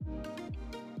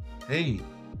Hey,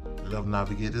 love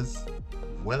navigators,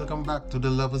 welcome back to the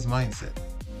Lover's Mindset.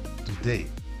 Today,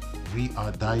 we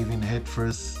are diving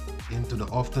headfirst into the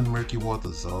often murky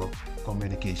waters of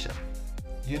communication.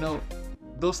 You know,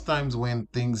 those times when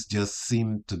things just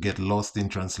seem to get lost in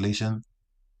translation,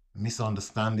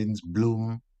 misunderstandings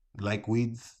bloom like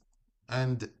weeds,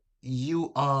 and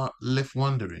you are left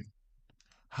wondering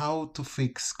how to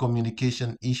fix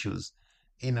communication issues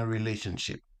in a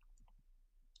relationship.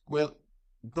 Well,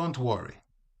 don't worry,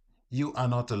 you are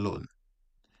not alone.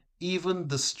 Even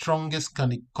the strongest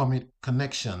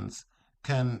connections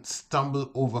can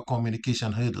stumble over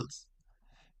communication hurdles.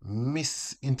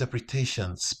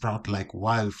 Misinterpretations sprout like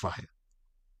wildfire.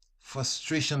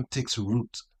 Frustration takes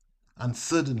root, and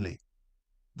suddenly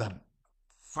that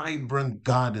vibrant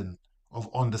garden of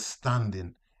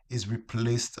understanding is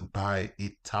replaced by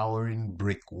a towering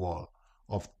brick wall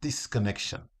of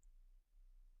disconnection.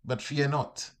 But fear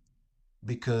not,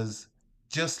 because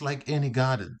just like any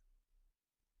garden,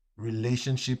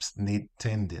 relationships need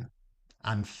tending,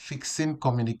 and fixing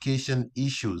communication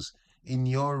issues in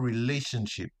your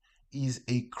relationship is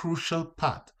a crucial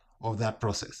part of that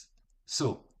process.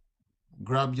 So,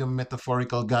 grab your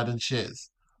metaphorical garden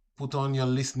shears, put on your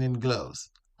listening gloves,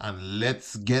 and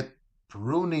let's get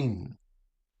pruning.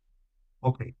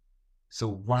 Okay, so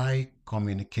why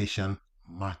communication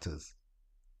matters?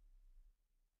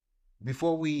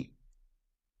 Before we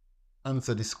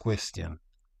answer this question,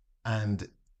 and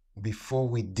before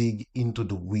we dig into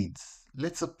the weeds,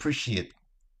 let's appreciate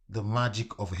the magic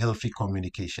of healthy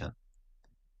communication.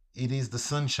 It is the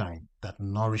sunshine that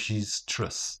nourishes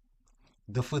trust,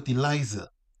 the fertilizer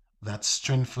that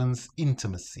strengthens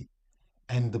intimacy,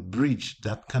 and the bridge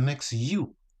that connects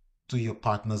you to your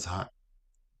partner's heart.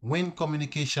 When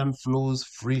communication flows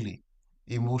freely,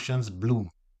 emotions bloom,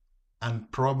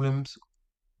 and problems,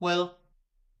 well,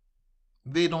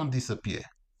 they don't disappear,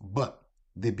 but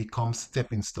they become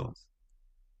stepping stones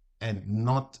and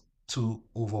not too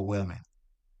overwhelming.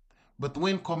 But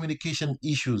when communication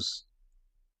issues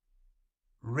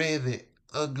rear their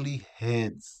ugly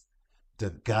heads, the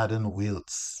garden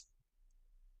wilts.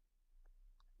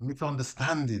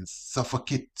 Misunderstandings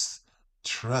suffocates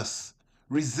trust.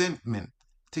 Resentment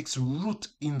takes root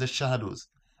in the shadows,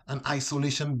 and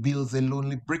isolation builds a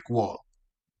lonely brick wall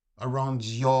around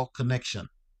your connection.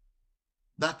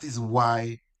 That is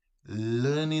why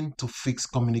learning to fix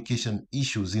communication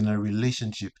issues in a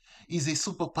relationship is a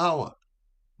superpower,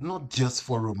 not just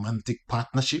for romantic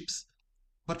partnerships,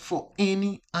 but for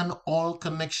any and all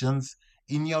connections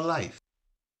in your life.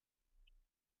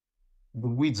 The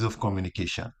weeds of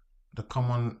communication, the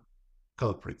common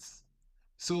culprits.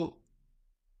 So,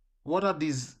 what are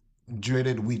these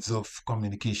dreaded weeds of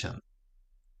communication?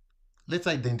 Let's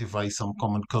identify some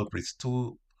common culprits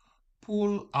to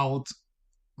pull out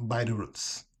by the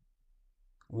roots.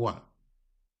 One,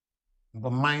 the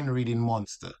mind reading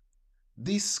monster.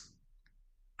 This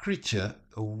creature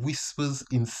whispers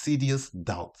insidious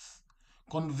doubts,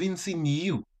 convincing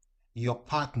you your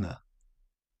partner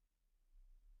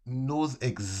knows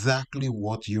exactly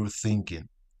what you're thinking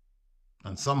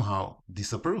and somehow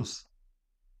disapproves.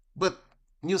 But,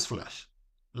 newsflash,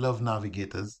 love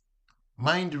navigators,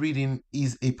 mind reading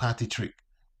is a party trick,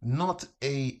 not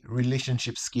a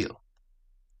relationship skill.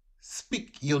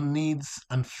 Speak your needs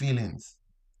and feelings.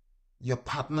 Your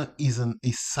partner isn't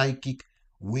a psychic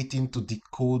waiting to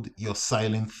decode your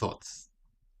silent thoughts.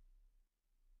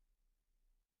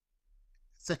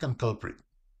 Second culprit,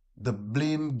 the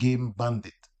blame game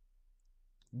bandit.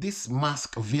 This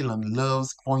masked villain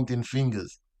loves pointing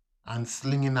fingers and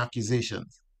slinging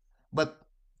accusations. But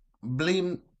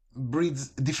blame breeds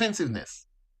defensiveness,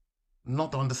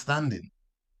 not understanding.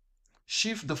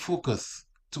 Shift the focus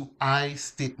to I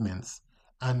statements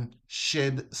and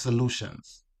shared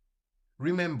solutions.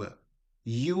 Remember,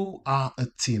 you are a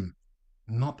team,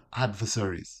 not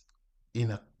adversaries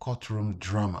in a courtroom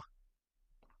drama.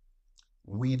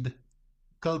 With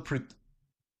culprit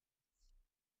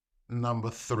number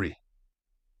three,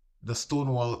 the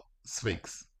Stonewall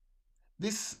Sphinx.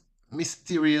 This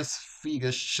mysterious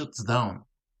figure shuts down,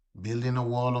 building a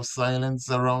wall of silence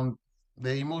around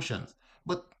their emotions.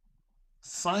 But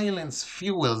silence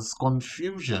fuels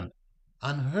confusion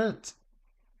and hurt.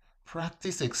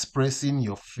 Practice expressing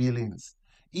your feelings,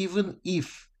 even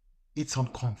if it's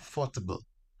uncomfortable.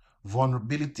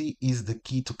 Vulnerability is the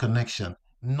key to connection,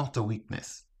 not a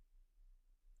weakness.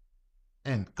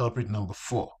 And culprit number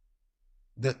four,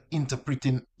 the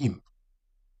interpreting imp.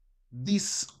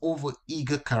 This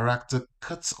overeager character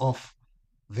cuts off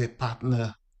their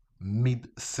partner mid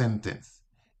sentence,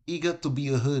 eager to be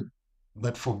heard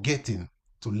but forgetting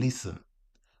to listen.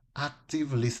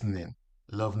 Active listening,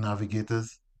 love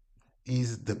navigators,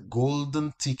 is the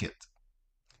golden ticket.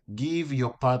 Give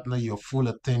your partner your full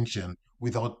attention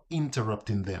without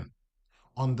interrupting them.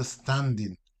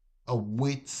 Understanding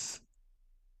awaits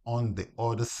on the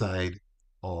other side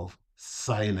of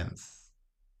silence.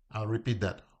 I'll repeat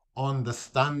that.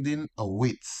 Understanding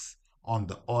awaits on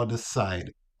the other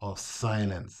side of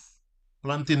silence.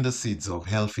 Planting the seeds of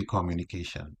healthy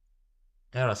communication.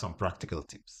 Here are some practical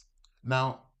tips.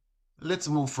 Now, let's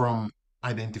move from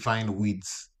identifying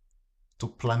weeds to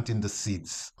planting the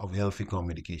seeds of healthy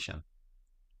communication.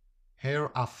 Here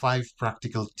are 5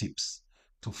 practical tips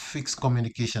to fix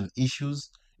communication issues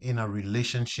in a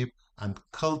relationship and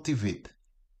cultivate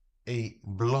a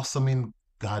blossoming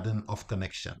garden of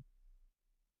connection.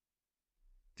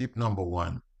 Tip number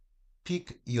 1,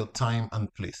 pick your time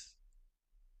and place.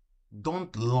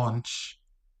 Don't launch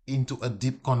into a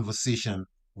deep conversation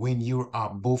when you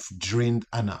are both drained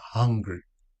and hungry.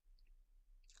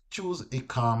 Choose a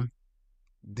calm,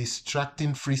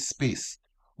 distracting free space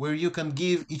where you can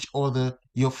give each other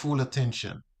your full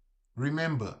attention.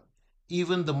 Remember,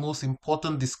 even the most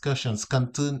important discussions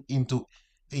can turn into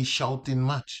a shouting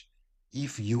match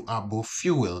if you are both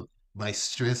fueled by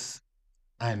stress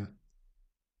and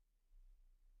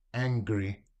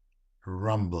angry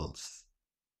rumbles.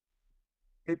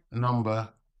 Tip number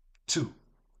 2,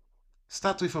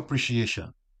 start with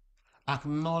appreciation.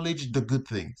 Acknowledge the good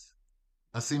things.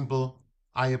 A simple,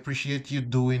 I appreciate you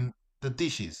doing the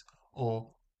dishes, or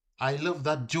I love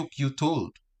that joke you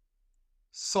told,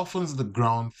 softens the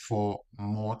ground for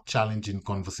more challenging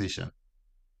conversation.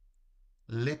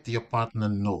 Let your partner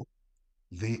know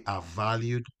they are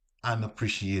valued and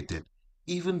appreciated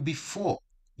even before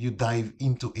you dive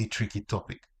into a tricky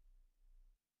topic.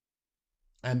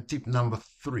 And tip number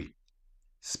 3,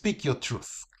 speak your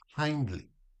truth kindly.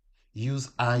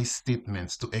 Use I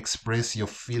statements to express your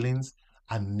feelings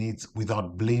and needs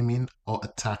without blaming or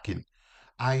attacking.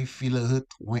 I feel hurt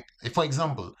when, for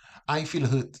example, I feel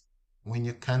hurt when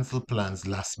you cancel plans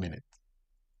last minute.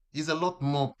 Is a lot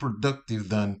more productive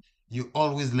than you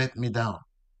always let me down.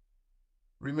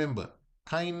 Remember,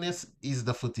 kindness is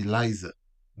the fertilizer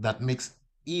that makes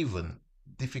even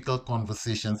difficult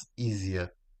conversations easier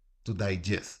to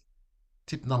digest.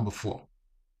 Tip number 4,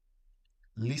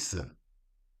 listen.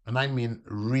 And I mean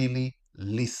really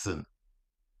listen.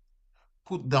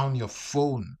 Put down your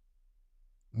phone,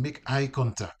 make eye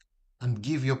contact, and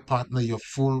give your partner your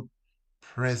full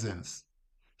presence.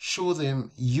 Show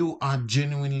them you are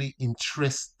genuinely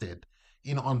interested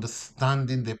in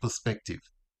understanding their perspective.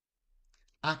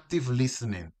 Active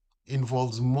listening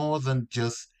involves more than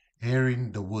just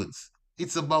hearing the words,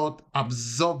 it's about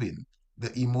absorbing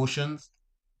the emotions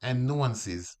and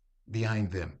nuances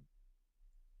behind them.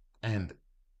 And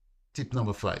tip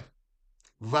number 5,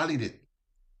 validate,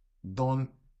 don't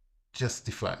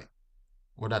justify.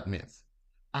 What that means,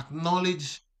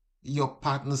 acknowledge your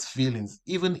partner's feelings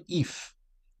even if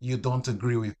you don't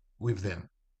agree with them,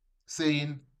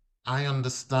 saying, I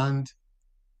understand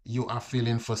you are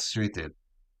feeling frustrated.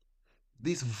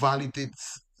 This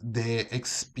validates their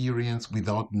experience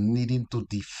without needing to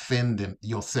defend them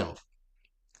yourself.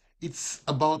 It's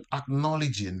about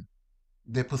acknowledging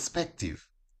their perspective,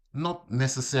 not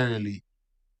necessarily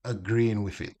agreeing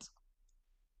with it.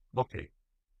 Okay,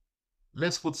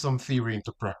 let's put some theory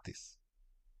into practice.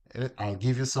 I'll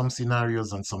give you some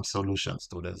scenarios and some solutions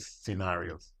to those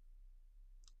scenarios.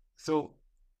 So,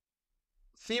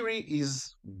 theory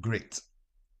is great,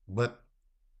 but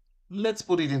let's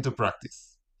put it into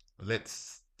practice.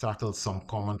 Let's tackle some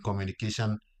common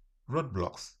communication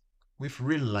roadblocks with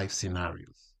real life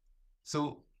scenarios.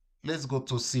 So, let's go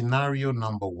to scenario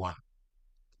number 1.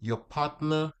 Your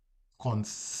partner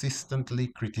consistently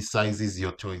criticizes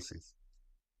your choices.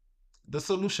 The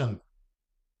solution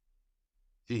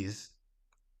is,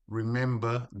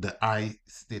 remember the I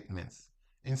statements.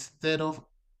 Instead of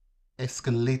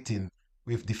escalating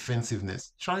with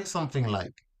defensiveness, try something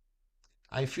like,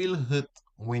 I feel hurt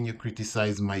when you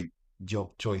criticize my job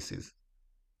choices.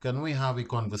 Can we have a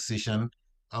conversation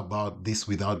about this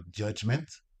without judgment?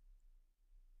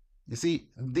 You see,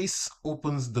 this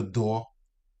opens the door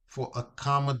for a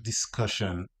calmer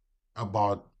discussion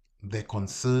about their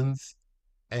concerns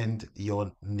and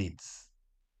your needs.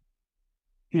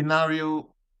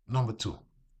 Scenario number 2,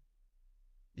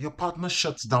 your partner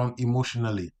shuts down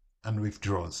emotionally and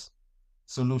withdraws.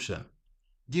 Solution,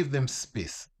 give them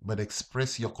space, but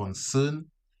express your concern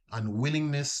and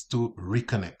willingness to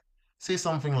reconnect. Say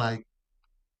something like,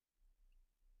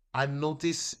 I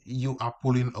notice you are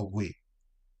pulling away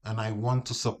and I want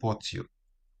to support you.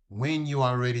 When you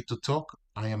are ready to talk,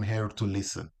 I am here to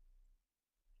listen.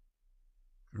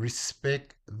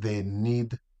 Respect their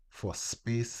need for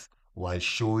space while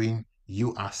showing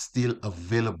you are still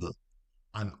available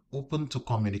and open to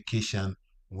communication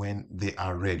when they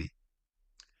are ready.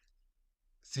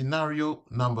 Scenario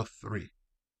number 3: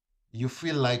 you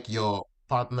feel like your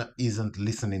partner isn't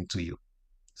listening to you.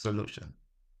 Solution: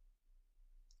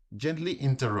 gently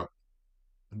interrupt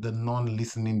the non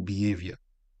listening behavior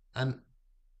and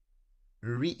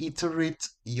reiterate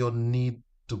your need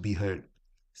to be heard.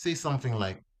 Say something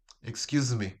like,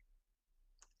 "Excuse me,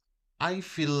 I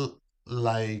feel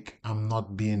like I'm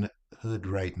not being heard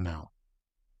right now.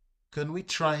 Can we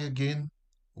try again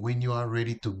when you are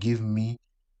ready to give me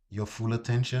your full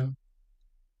attention?"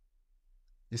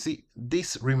 You see,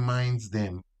 this reminds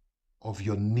them of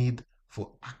your need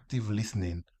for active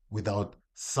listening without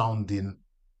sounding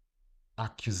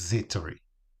accusatory.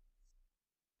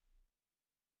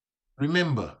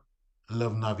 Remember,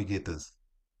 love navigators,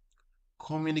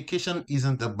 communication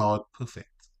isn't about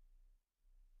perfect,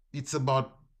 it's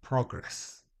about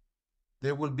progress.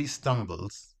 There will be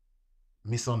stumbles,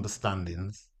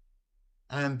 misunderstandings,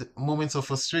 and moments of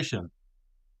frustration.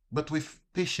 But with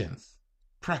patience,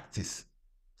 practice,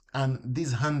 and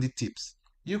these handy tips,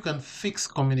 you can fix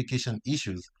communication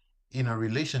issues in a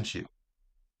relationship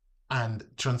and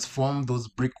transform those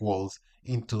brick walls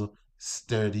into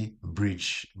sturdy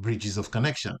bridges of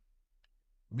connection.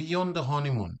 Beyond the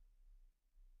honeymoon,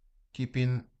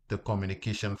 keeping the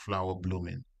communication flower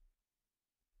blooming.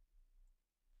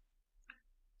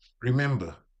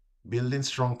 Remember, building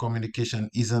strong communication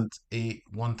isn't a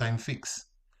one time fix,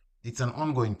 it's an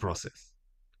ongoing process.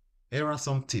 Here are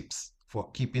some tips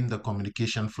for keeping the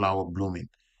communication flower blooming,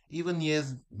 even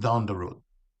years down the road.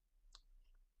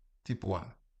 Tip 1: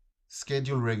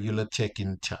 schedule regular check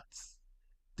in chats.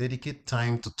 Dedicate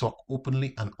time to talk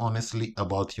openly and honestly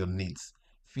about your needs,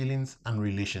 feelings, and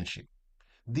relationship.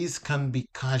 These can be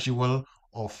casual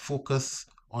or focus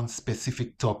on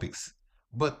specific topics,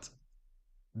 but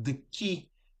the key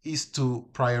is to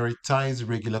prioritize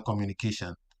regular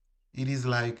communication. It is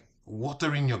like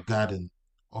watering your garden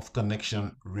of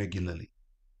connection regularly.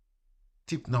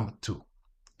 Tip number 2: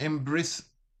 embrace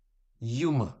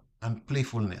humor and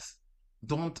playfulness.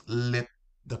 Don't let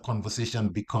the conversation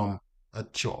become a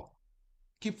chore.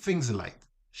 Keep things light,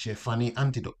 share funny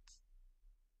anecdotes,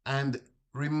 and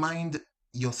remind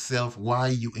yourself why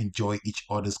you enjoy each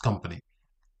other's company.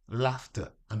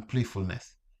 Laughter and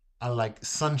playfulness are like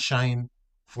sunshine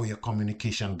for your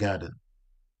communication garden.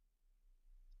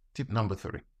 Tip number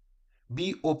 3: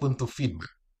 be open to feedback.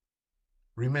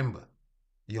 Remember,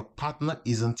 your partner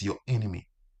isn't your enemy,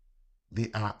 they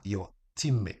are your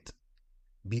teammate.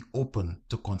 Be open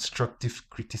to constructive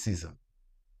criticism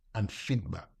and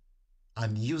feedback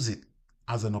and use it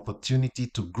as an opportunity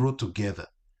to grow together.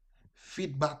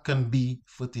 Feedback can be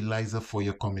fertilizer for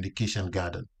your communication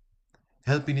garden,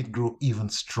 helping it grow even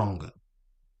stronger.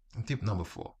 And tip number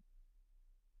 4: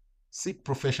 seek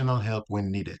professional help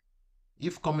when needed.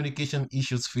 If communication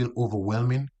issues feel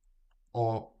overwhelming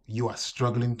or you are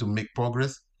struggling to make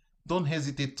progress, don't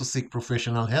hesitate to seek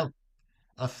professional help.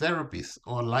 A therapist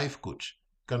or life coach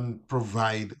can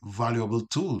provide valuable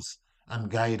tools and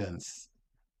guidance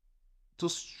to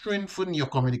strengthen your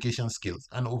communication skills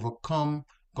and overcome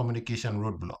communication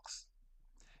roadblocks.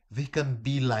 They can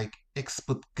be like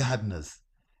expert gardeners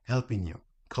helping you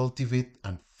cultivate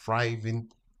and thrive in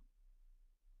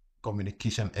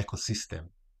communication ecosystem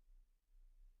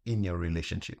in your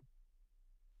relationship.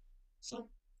 So,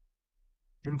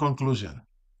 in conclusion,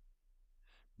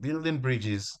 building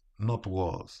bridges, not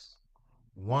walls,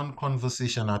 one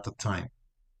conversation at a time.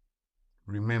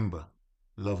 Remember,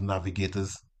 love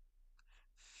navigators,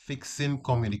 fixing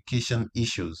communication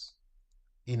issues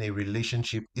in a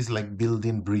relationship is like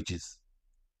building bridges.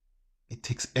 It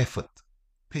takes effort,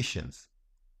 patience,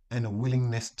 and a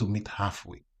willingness to meet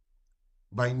halfway.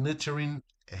 By nurturing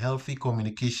healthy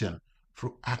communication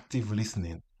through active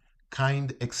listening,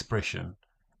 kind expression,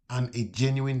 and a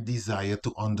genuine desire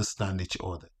to understand each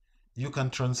other, you can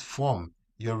transform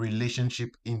your relationship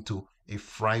into a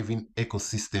thriving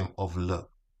ecosystem of love,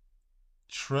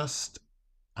 trust,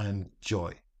 and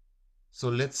joy. So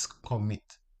let's commit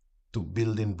to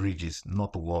building bridges,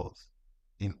 not walls,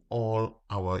 in all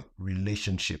our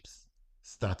relationships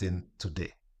starting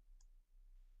today.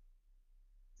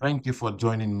 Thank you for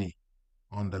joining me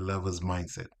on the Lover's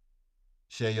Mindset.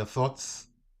 Share your thoughts,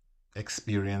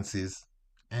 experiences,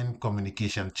 and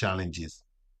communication challenges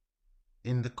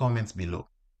in the comments below.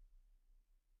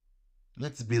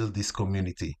 Let's build this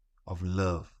community of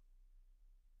love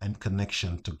and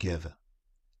connection together.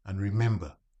 And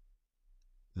remember,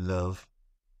 love,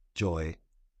 joy,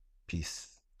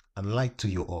 peace, and light to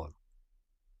you all.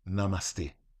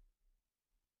 Namaste.